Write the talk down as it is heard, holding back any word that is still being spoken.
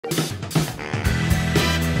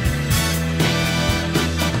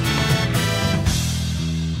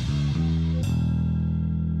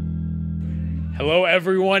Hello,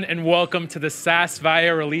 everyone, and welcome to the SAS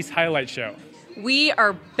Viya Release Highlight Show. We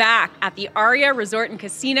are back at the Aria Resort and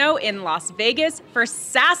Casino in Las Vegas for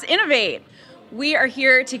SAS Innovate. We are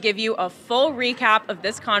here to give you a full recap of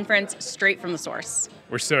this conference straight from the source.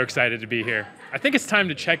 We're so excited to be here. I think it's time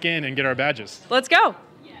to check in and get our badges. Let's go.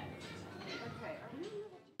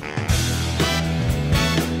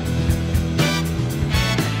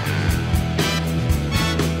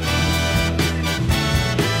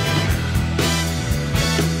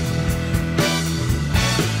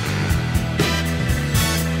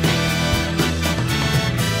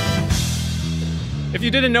 If you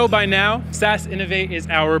didn't know by now, SAS Innovate is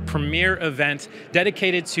our premier event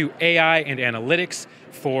dedicated to AI and analytics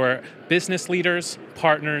for business leaders,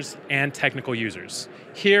 partners, and technical users.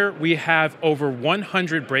 Here we have over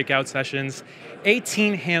 100 breakout sessions,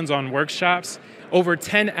 18 hands-on workshops, over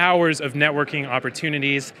 10 hours of networking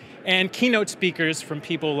opportunities, and keynote speakers from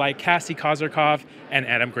people like Cassie Kozyrkov and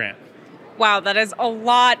Adam Grant. Wow, that is a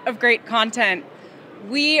lot of great content.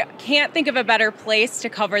 We can't think of a better place to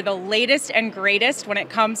cover the latest and greatest when it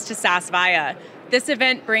comes to SAS Viya. This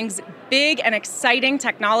event brings big and exciting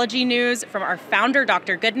technology news from our founder,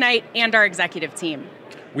 Dr. Goodnight, and our executive team.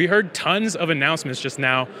 We heard tons of announcements just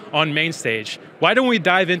now on main stage. Why don't we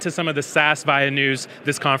dive into some of the SAS Viya news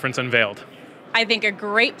this conference unveiled? I think a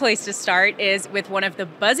great place to start is with one of the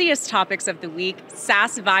buzziest topics of the week,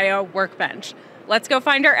 SAS Viya Workbench. Let's go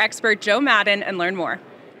find our expert, Joe Madden, and learn more.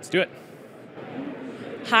 Let's do it.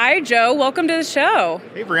 Hi, Joe. Welcome to the show.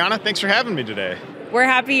 Hey, Brianna. Thanks for having me today. We're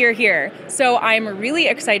happy you're here. So I'm really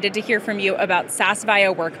excited to hear from you about SAS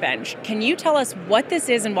Viya Workbench. Can you tell us what this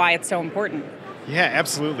is and why it's so important? Yeah,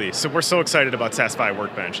 absolutely. So we're so excited about SAS Viya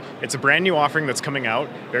Workbench. It's a brand new offering that's coming out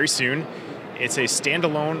very soon. It's a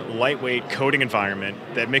standalone, lightweight coding environment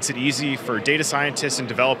that makes it easy for data scientists and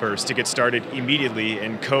developers to get started immediately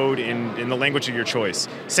and code in the language of your choice.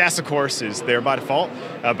 SAS, of course, is there by default,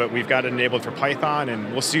 but we've got it enabled for Python,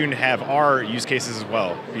 and we'll soon have our use cases as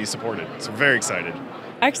well be supported. So very excited.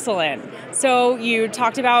 Excellent. So you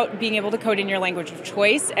talked about being able to code in your language of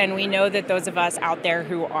choice, and we know that those of us out there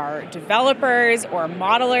who are developers or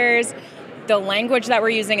modelers, the language that we're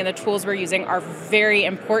using and the tools we're using are very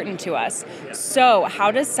important to us. So how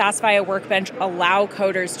does SAS Viya Workbench allow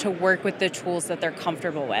coders to work with the tools that they're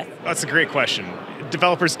comfortable with? That's a great question.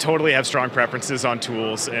 Developers totally have strong preferences on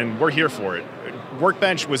tools, and we're here for it.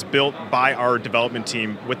 Workbench was built by our development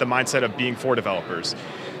team with the mindset of being for developers.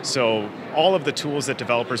 So all of the tools that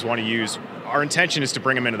developers want to use, our intention is to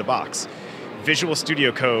bring them into the box. Visual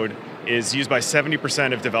Studio Code is used by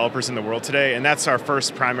 70% of developers in the world today, and that's our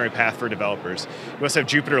first primary path for developers. We also have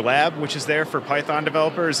Jupyter Lab, which is there for Python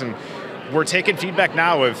developers, and we're taking feedback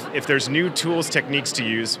now if there's new tools, techniques to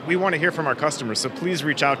use. We want to hear from our customers, so please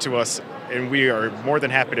reach out to us, and we are more than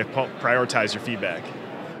happy to prioritize your feedback.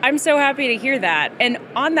 I'm so happy to hear that. And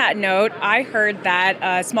on that note, I heard that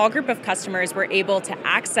a small group of customers were able to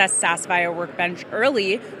access SAS Viya Workbench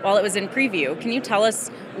early while it was in preview. Can you tell us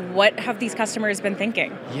what have these customers been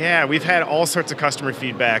thinking? Yeah, we've had all sorts of customer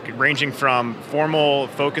feedback, ranging from formal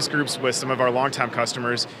focus groups with some of our longtime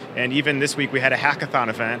customers, and even this week we had a hackathon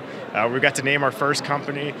event. We got to name our first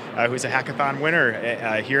company who's a hackathon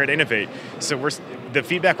winner here at Innovate. So the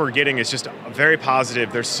feedback we're getting is just very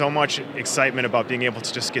positive. There's so much excitement about being able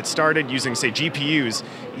to just get started using, say, GPUs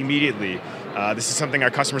immediately. This is something our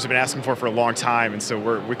customers have been asking for a long time, and so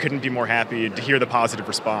we couldn't be more happy to hear the positive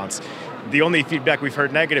response. The only feedback we've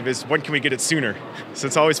heard negative is, when can we get it sooner? So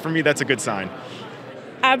it's always, for me, that's a good sign.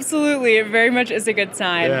 Absolutely, it very much is a good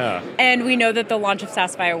sign. Yeah. And we know that the launch of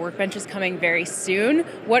SAS Viya Workbench is coming very soon.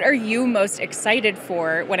 What are you most excited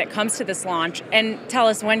for when it comes to this launch? And tell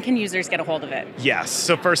us, when can users get a hold of it? Yes,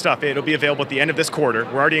 so first off, it'll be available at the end of this quarter.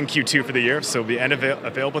 We're already in Q2 for the year, so it'll be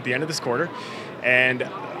available at the end of this quarter. And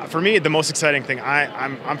for me, the most exciting thing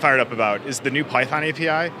I'm fired up about is the new Python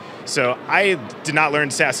API. So I did not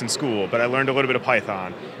learn SAS in school, but I learned a little bit of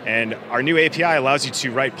Python. And our new API allows you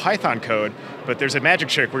to write Python code, but there's a magic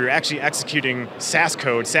trick where you're actually executing SAS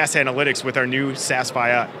code, SAS analytics with our new SAS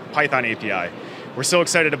Viya Python API. We're so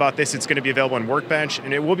excited about this. It's going to be available in Workbench,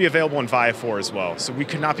 and it will be available in Viya 4 as well. So we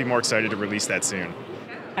could not be more excited to release that soon.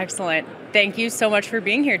 Excellent. Thank you so much for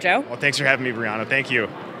being here, Joe. Well, thanks for having me, Brianna. Thank you.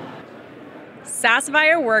 SAS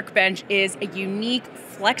Viya Workbench is a unique,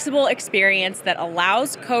 flexible experience that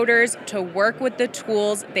allows coders to work with the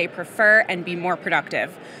tools they prefer and be more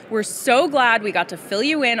productive. We're so glad we got to fill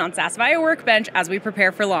you in on SAS Viya Workbench as we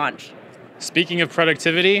prepare for launch. Speaking of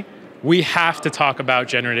productivity, we have to talk about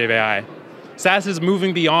generative AI. SAS is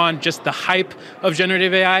moving beyond just the hype of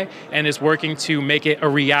generative AI and is working to make it a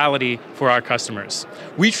reality for our customers.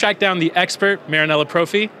 We tracked down the expert, Marinella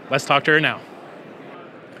Profi. Let's talk to her now.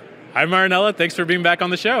 Hi, Marinella. Thanks for being back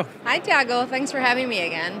on the show. Hi, Tiago. Thanks for having me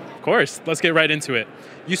again. Of course. Let's get right into it.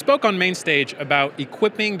 You spoke on main stage about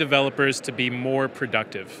equipping developers to be more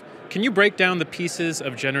productive. Can you break down the pieces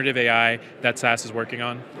of generative AI that SAS is working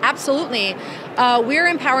on? Absolutely. We're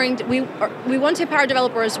empowering, we want to empower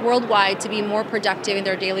developers worldwide to be more productive in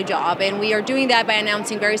their daily job, and we are doing that by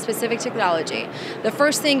announcing very specific technology. The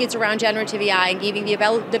first thing is around generative AI and giving the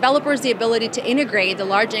developers the ability to integrate the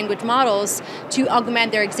large language models to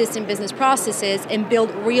augment their existing business processes and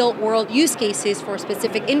build real-world use cases for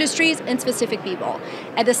specific industries and specific people.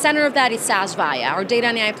 At the center of that is SAS Viya, our data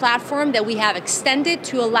and AI platform that we have extended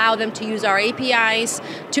to allow them to use our APIs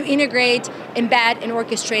to integrate, embed, and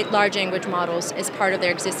orchestrate large language models as part of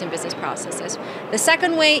their existing business processes. The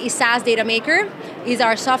second way is SAS Data Maker, is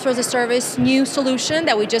our software as a service new solution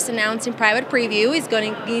that we just announced in private preview. It's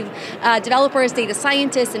going to give developers, data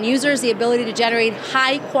scientists, and users the ability to generate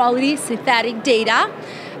high quality synthetic data.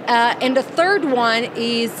 And the third one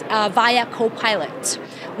is Viya Copilot.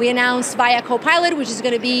 We announced Viya Copilot, which is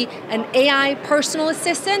going to be an AI personal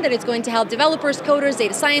assistant that is going to help developers, coders,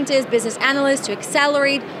 data scientists, business analysts to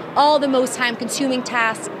accelerate all the most time-consuming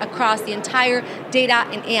tasks across the entire data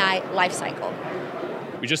and AI lifecycle.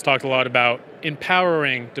 We just talked a lot about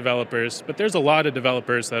empowering developers, but there's a lot of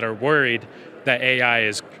developers that are worried that AI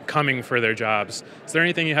is coming for their jobs. Is there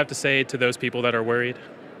anything you have to say to those people that are worried?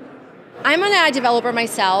 I'm an AI developer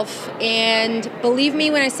myself, and believe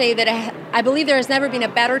me when I say that I believe there has never been a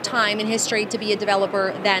better time in history to be a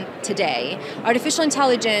developer than today. Artificial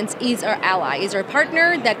intelligence is our ally, is our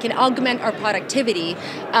partner that can augment our productivity.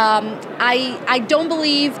 I don't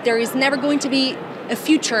believe there is never going to be a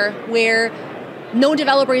future where no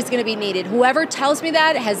developer is going to be needed. Whoever tells me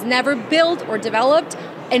that has never built or developed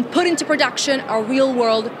and put into production a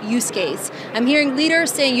real-world use case. I'm hearing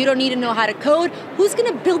leaders saying you don't need to know how to code. Who's going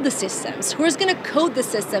to build the systems? Who's going to code the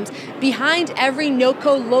systems? Behind every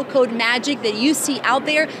no-code, low-code magic that you see out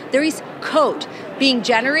there, there is code being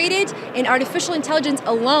generated, and artificial intelligence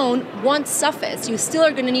alone won't suffice. You still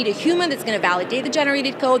are going to need a human that's going to validate the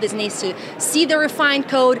generated code, that needs to see the refined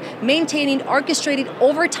code, maintained, orchestrated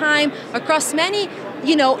over time across many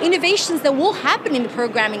innovations that will happen in the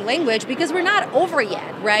programming language, because we're not over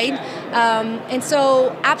yet, right? And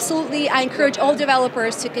so absolutely, I encourage all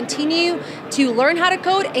developers to continue to learn how to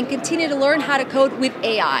code and continue to learn how to code with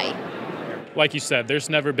AI. Like you said, there's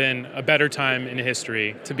never been a better time in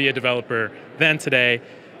history to be a developer than today.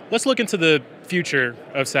 Let's look into the future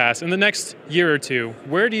of SAS. In the next year or two,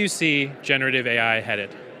 where do you see generative AI headed?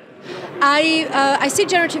 I see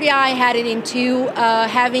generative AI headed into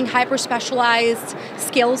having hyper-specialized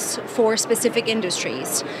skills for specific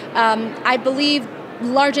industries. I believe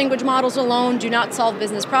large language models alone do not solve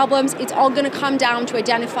business problems. It's all going to come down to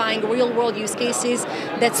identifying real-world use cases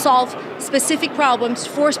that solve specific problems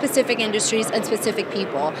for specific industries and specific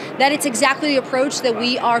people. That is exactly the approach that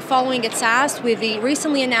we are following at SAS with the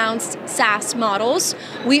recently announced SAS models.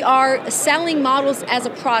 We are selling models as a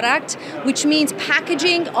product, which means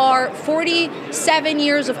packaging our 47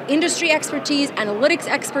 years of industry expertise, analytics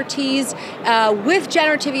expertise, with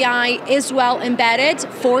generative AI as well embedded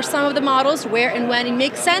for some of the models where and when it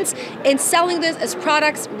makes sense, and selling this as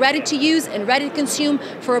products ready to use and ready to consume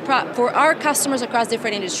for our customers across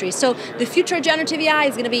different industries. So the future of generative AI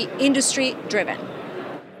is going to be industry driven.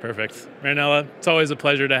 Perfect. Marinella, it's always a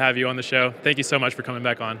pleasure to have you on the show. Thank you so much for coming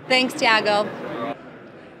back on. Thanks, Tiago.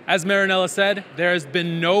 As Marinella said, there has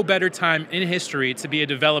been no better time in history to be a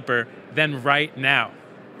developer than right now.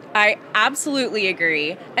 I absolutely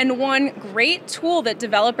agree. And one great tool that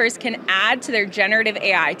developers can add to their generative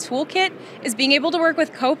AI toolkit is being able to work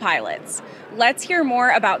with copilots. Let's hear more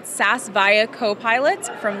about SAS Viya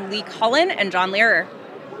Copilots from Lee Cullen and John Learer.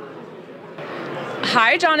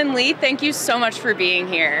 Hi, John and Lee. Thank you so much for being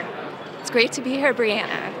here. It's great to be here,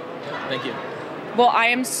 Brianna. Thank you. Well, I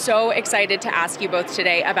am so excited to ask you both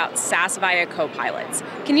today about SAS Viya Copilots.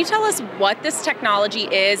 Can you tell us what this technology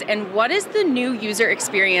is and what is the new user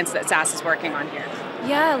experience that SAS is working on here?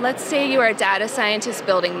 Yeah, let's say you are a data scientist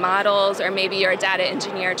building models, or maybe you're a data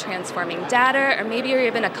engineer transforming data, or maybe you're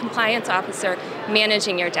even a compliance officer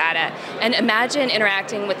managing your data. And imagine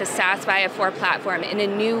interacting with the SAS Viya 4 platform in a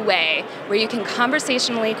new way, where you can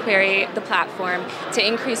conversationally query the platform to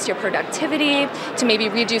increase your productivity, to maybe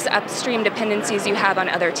reduce upstream dependencies you have on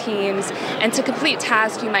other teams, and to complete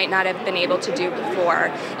tasks you might not have been able to do before.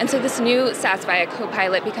 And so this new SAS Viya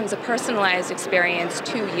Copilot becomes a personalized experience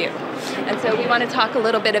to you. And so we want to talk a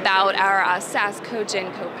little bit about our SAS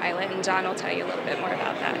CodeGen Copilot, and John will tell you a little bit more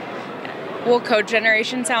about that. Yeah. Well, code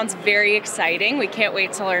generation sounds very exciting. We can't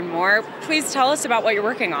wait to learn more. Please tell us about what you're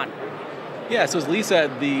working on. Yeah, so as Lee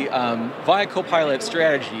said, the Viya Copilot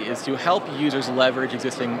strategy is to help users leverage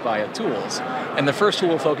existing Viya tools. And the first tool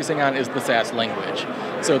we're focusing on is the SAS language.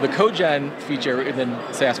 So the code gen feature in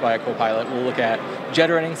the SAS Viya Copilot will look at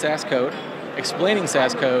generating SAS code, explaining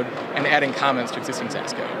SAS code, and adding comments to existing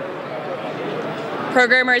SAS code.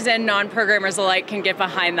 Programmers and non-programmers alike can get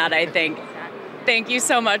behind that, I think. Thank you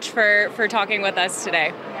so much for talking with us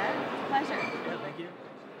today.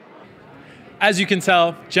 As you can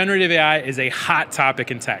tell, generative AI is a hot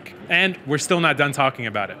topic in tech, and we're still not done talking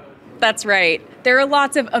about it. That's right. There are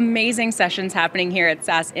lots of amazing sessions happening here at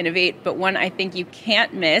SAS Innovate, but one I think you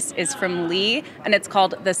can't miss is from Lee, and it's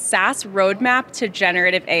called the SAS Roadmap to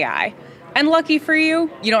Generative AI. And lucky for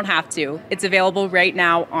you, you don't have to. It's available right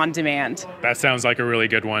now on demand. That sounds like a really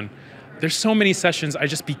good one. There's so many sessions,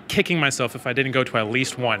 I'd just be kicking myself if I didn't go to at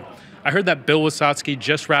least one. I heard that Bill Wysotsky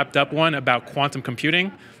just wrapped up one about quantum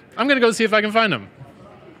computing. I'm going to go see if I can find him.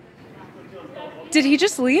 Did he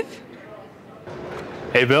just leave?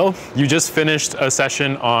 Hey, Bill, you just finished a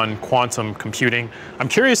session on quantum computing. I'm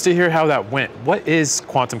curious to hear how that went. What is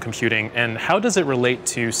quantum computing, and how does it relate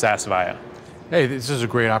to SAS Viya? Hey, this is a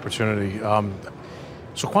great opportunity.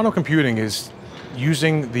 So quantum computing is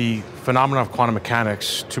using the phenomenon of quantum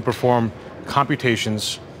mechanics to perform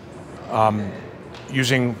computations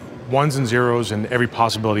using ones and zeros and every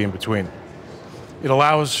possibility in between. It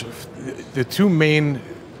allows the two main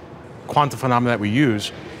quantum phenomena that we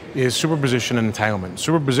use is superposition and entanglement.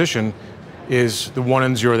 Superposition is the 1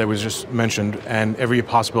 and 0 that was just mentioned and every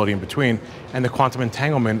possibility in between. And the quantum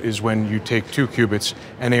entanglement is when you take two qubits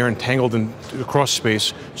and they are entangled across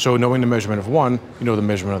space, so knowing the measurement of one, you know the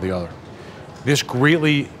measurement of the other. This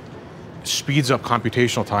greatly speeds up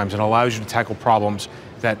computational times and allows you to tackle problems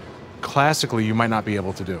that classically you might not be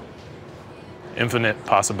able to do. Infinite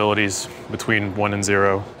possibilities between 1 and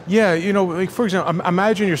 0. Yeah, you know, like for example,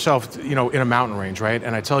 imagine yourself, you know, in a mountain range, right?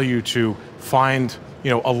 And I tell you to find,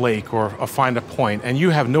 you know, a lake or find a point, and you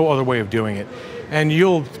have no other way of doing it. And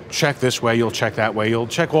you'll check this way, you'll check that way, you'll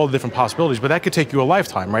check all the different possibilities, but that could take you a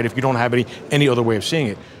lifetime, right? If you don't have any other way of seeing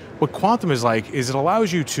it. What quantum is like is it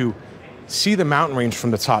allows you to see the mountain range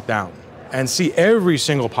from the top down and see every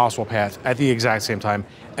single possible path at the exact same time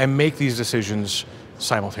and make these decisions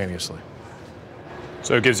simultaneously.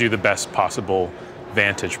 So it gives you the best possible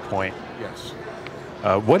vantage point. Yes.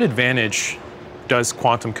 What advantage does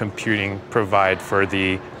quantum computing provide for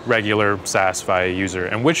the regular SAS Viya user,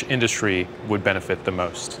 and which industry would benefit the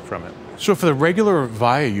most from it? So for the regular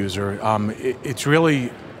Viya user, it's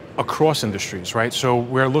really across industries, right? So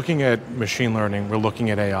we're looking at machine learning, we're looking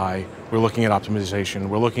at AI, we're looking at optimization,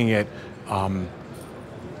 we're looking at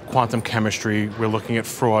quantum chemistry, we're looking at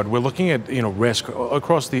fraud, we're looking at risk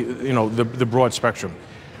across the broad spectrum.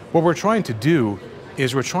 What we're trying to do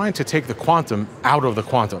is we're trying to take the quantum out of the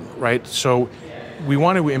quantum, right? So we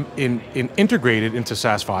want to integrate it into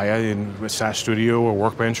SAS Viya, in SAS Studio or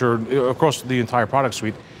Workbench or across the entire product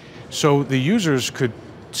suite, so the users could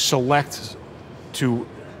select to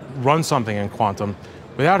run something in quantum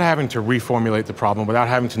without having to reformulate the problem, without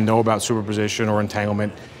having to know about superposition or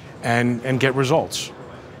entanglement, and get results.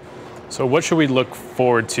 So what should we look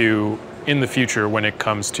forward to in the future when it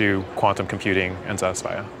comes to quantum computing and SAS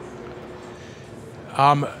Viya?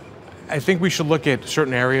 I think we should look at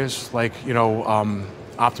certain areas like,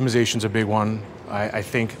 optimization's a big one. I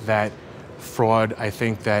think that fraud, I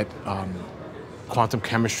think that quantum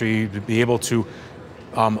chemistry, to be able to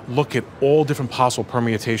look at all different possible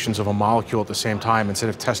permutations of a molecule at the same time instead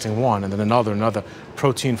of testing one and then another,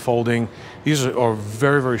 protein folding. These are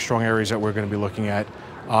very, very strong areas that we're going to be looking at.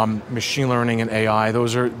 Machine learning and AI,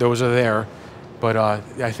 those are there, but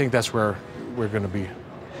I think that's where we're going to be.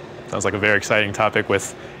 Sounds like a very exciting topic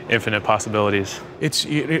with infinite possibilities. It's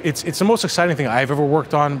the most exciting thing I've ever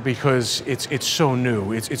worked on because it's so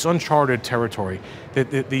new. It's uncharted territory.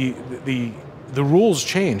 The rules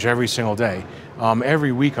change every single day.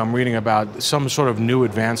 Every week I'm reading about some sort of new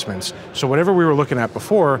advancements. So whatever we were looking at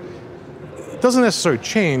before, it doesn't necessarily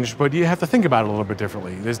change, but you have to think about it a little bit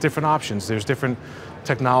differently. There's different options, there's different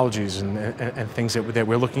technologies and things that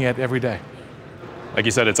we're looking at every day. Like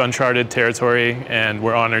you said, it's uncharted territory, and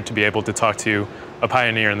we're honored to be able to talk to a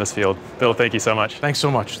pioneer in this field. Bill, thank you so much. Thanks so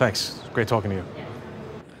much, thanks. Great talking to you.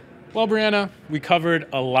 Well, Brianna, we covered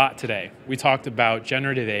a lot today. We talked about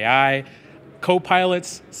generative AI,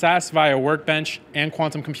 copilots, SAS Viya Workbench, and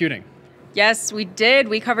quantum computing. Yes, we did.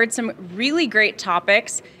 We covered some really great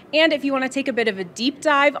topics. And if you want to take a bit of a deep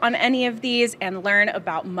dive on any of these and learn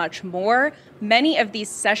about much more, many of these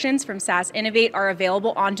sessions from SAS Innovate are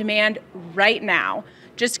available on demand right now.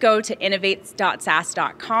 Just go to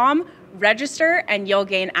innovate.sas.com, register, and you'll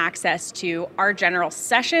gain access to our general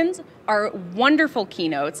sessions, our wonderful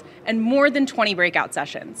keynotes, and more than 20 breakout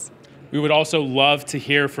sessions. We would also love to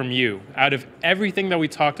hear from you. Out of everything that we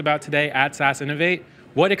talked about today at SAS Innovate,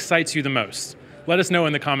 what excites you the most? Let us know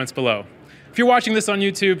in the comments below. If you're watching this on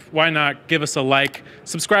YouTube, why not give us a like,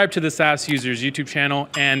 subscribe to the SAS Users YouTube channel,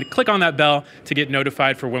 and click on that bell to get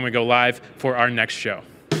notified for when we go live for our next show.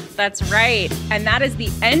 That's right. And that is the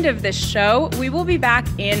end of this show. We will be back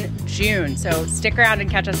in June, so stick around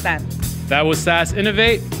and catch us then. That was SAS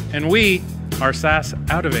Innovate, and we are SAS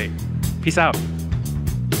Outovate. Peace out.